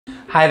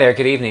Hi there,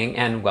 good evening,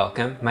 and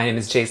welcome. My name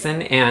is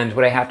Jason, and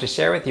what I have to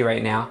share with you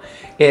right now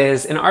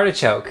is an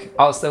artichoke,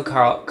 also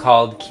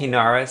called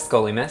Cynara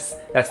scolymus.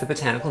 That's the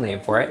botanical name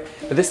for it.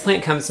 But this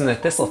plant comes from the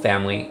thistle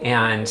family,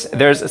 and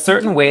there's a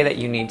certain way that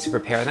you need to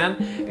prepare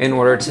them in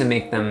order to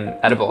make them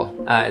edible.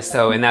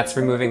 And that's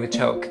removing the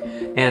choke.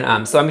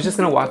 And so I'm just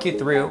going to walk you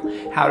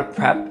through how to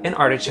prep an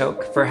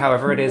artichoke for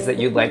however it is that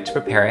you'd like to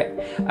prepare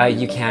it.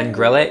 You can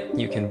grill it,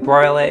 you can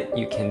broil it,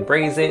 you can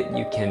braise it,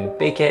 you can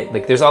bake it.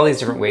 Like, there's all these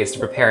different ways to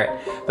prepare it.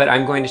 But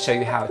I'm going to show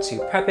you how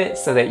to prep it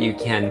so that you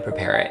can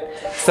prepare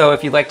it. So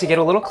if you'd like to get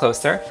a little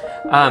closer,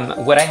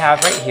 what I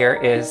have right here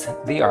is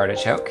the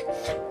artichoke,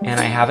 and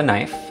I have a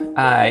knife.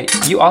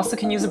 You also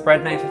can use a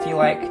bread knife if you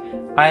like.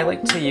 I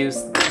like to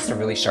use just a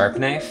really sharp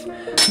knife.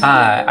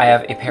 I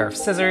have a pair of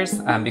scissors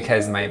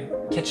because my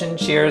kitchen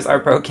shears are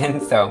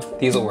broken, so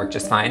these will work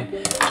just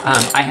fine.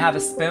 I have a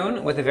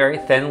spoon with a very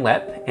thin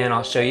lip, and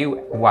I'll show you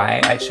why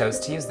I chose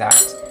to use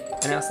that.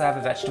 And I also have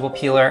a vegetable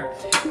peeler.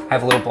 I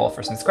have a little bowl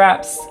for some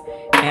scraps.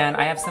 And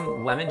I have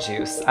some lemon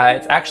juice.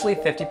 It's actually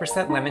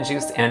 50% lemon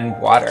juice and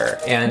water.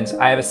 And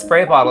I have a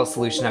spray bottle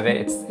solution of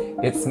it.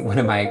 It's one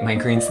of my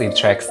green sleeve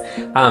tricks.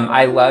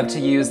 I love to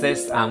use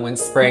this when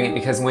spraying it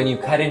because when you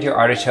cut into your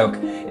artichoke,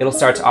 it'll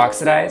start to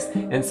oxidize.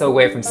 And so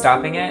away from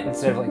stopping it,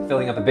 instead of like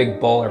filling up a big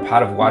bowl or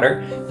pot of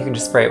water, you can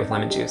just spray it with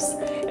lemon juice.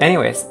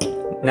 Anyways,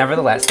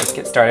 nevertheless, let's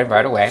get started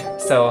right away.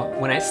 So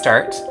when I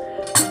start,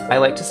 I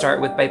like to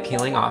start by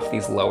peeling off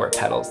these lower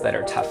petals that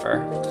are tougher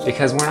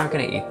because we're not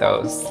gonna eat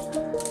those.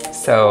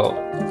 So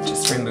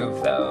just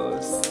remove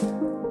those.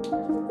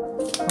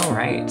 All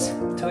right,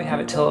 until we have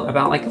it till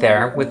about like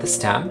there with the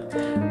stem.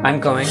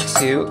 I'm going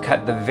to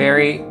cut the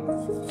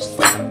just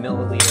like a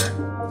millimeter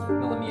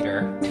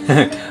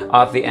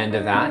off the end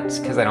of that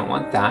because I don't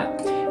want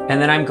that.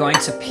 And then I'm going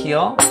to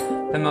peel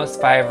the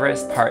most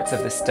fibrous parts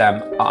of the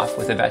stem off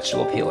with a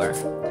vegetable peeler.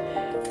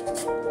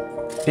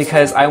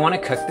 Because I want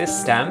to cook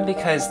this stem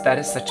because that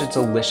is such a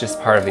delicious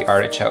part of the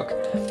artichoke.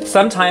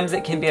 Sometimes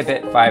it can be a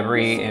bit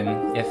fibery,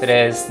 and if it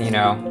is, you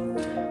know,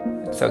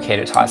 it's okay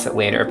to toss it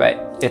later,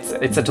 but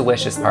it's a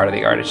delicious part of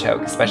the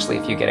artichoke, especially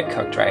if you get it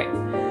cooked right.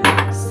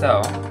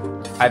 So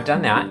I've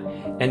done that,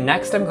 and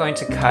next I'm going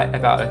to cut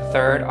about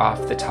 1/3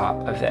 off the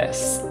top of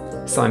this.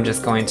 So I'm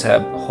just going to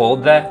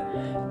hold the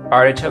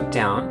artichoke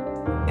down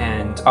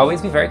and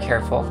always be very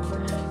careful,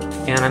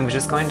 and I'm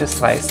just going to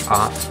slice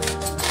off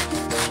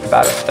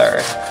about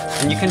 1/3.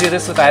 And you can do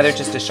this with either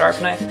just a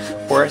sharp knife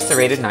or a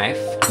serrated knife.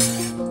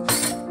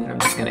 And I'm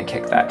just gonna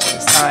kick that to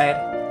the side.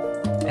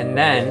 And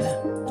then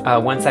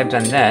once I've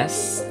done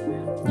this,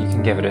 you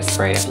can give it a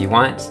spray if you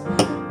want.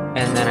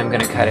 And then I'm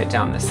gonna cut it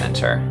down the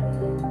center.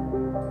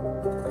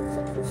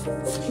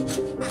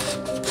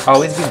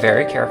 Always be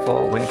very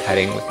careful when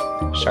cutting with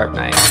sharp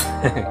knives.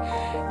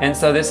 And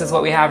so this is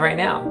what we have right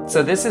now.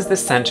 So this is the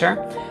center.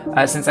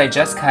 Since I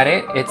just cut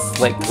it, it's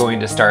like going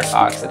to start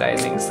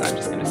oxidizing. So I'm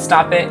just gonna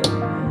stop it.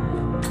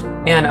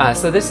 And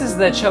so this is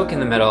the choke in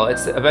the middle.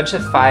 It's a bunch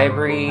of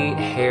fibery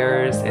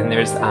hairs, and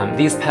there's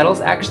these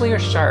petals actually are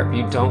sharp.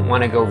 You don't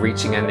wanna go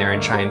reaching in there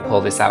and try and pull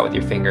this out with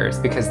your fingers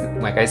because,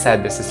 like I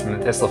said, this is from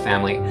the thistle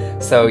family.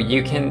 So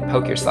you can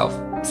poke yourself.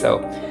 So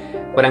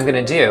what I'm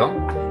gonna do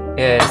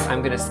is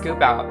I'm gonna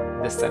scoop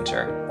out the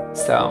center.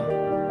 So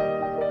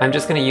I'm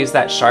just gonna use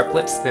that sharp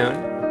lip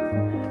spoon.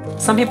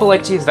 Some people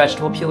like to use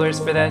vegetable peelers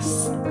for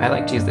this. I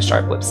like to use the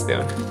sharp lip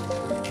spoon.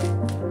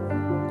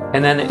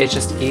 And then it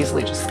just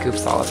easily just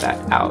scoops all of that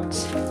out.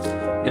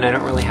 And I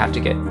don't really have to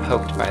get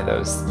poked by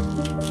those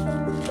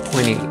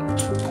pointy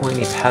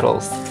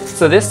petals.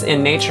 So this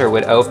in nature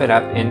would open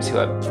up into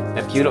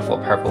a beautiful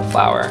purple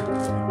flower.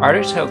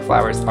 Artichoke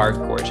flowers are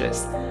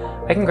gorgeous.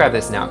 I can grab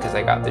this now because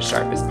I got the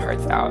sharpest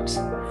parts out.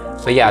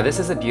 But yeah, this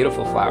is a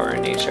beautiful flower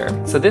in nature.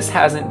 So this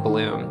hasn't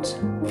bloomed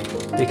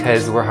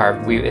because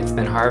it's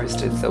been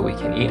harvested so we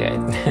can eat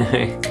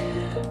it.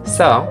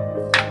 So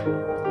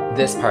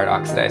this part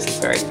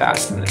oxidizes very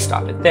fast. I'm gonna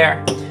stop it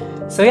there.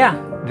 So yeah,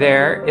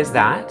 there is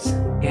that.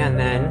 And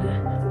then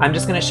I'm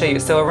just gonna show you.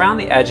 So around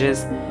the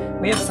edges,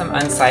 we have some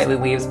unsightly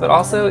leaves, but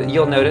also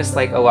you'll notice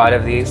like a lot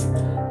of these,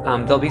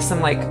 there'll be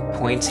some like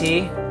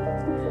pointy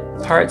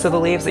parts of the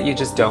leaves that you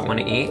just don't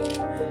wanna eat.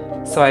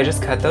 So I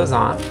just cut those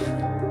off.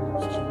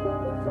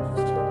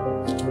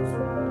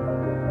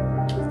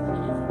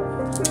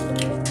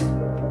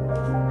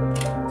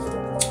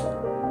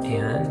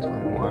 And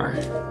one more.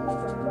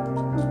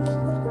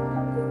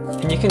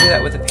 And you can do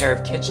that with a pair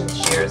of kitchen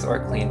shears or a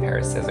clean pair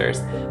of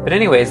scissors. But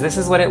anyways, this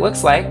is what it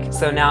looks like.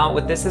 So now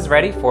what this is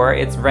ready for,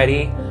 it's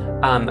ready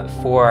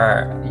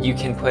you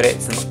can put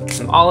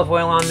some olive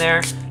oil on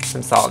there,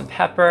 some salt and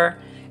pepper,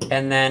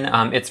 and then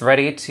it's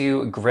ready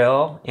to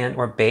grill and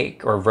or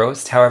bake or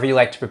roast, however you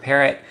like to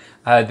prepare it.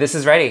 This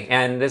is ready,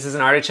 and this is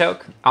an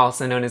artichoke,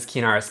 also known as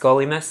Cynara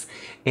scolymus,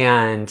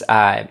 and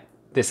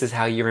this is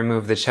how you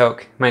remove the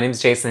choke. My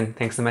name's Jason.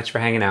 Thanks so much for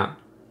hanging out.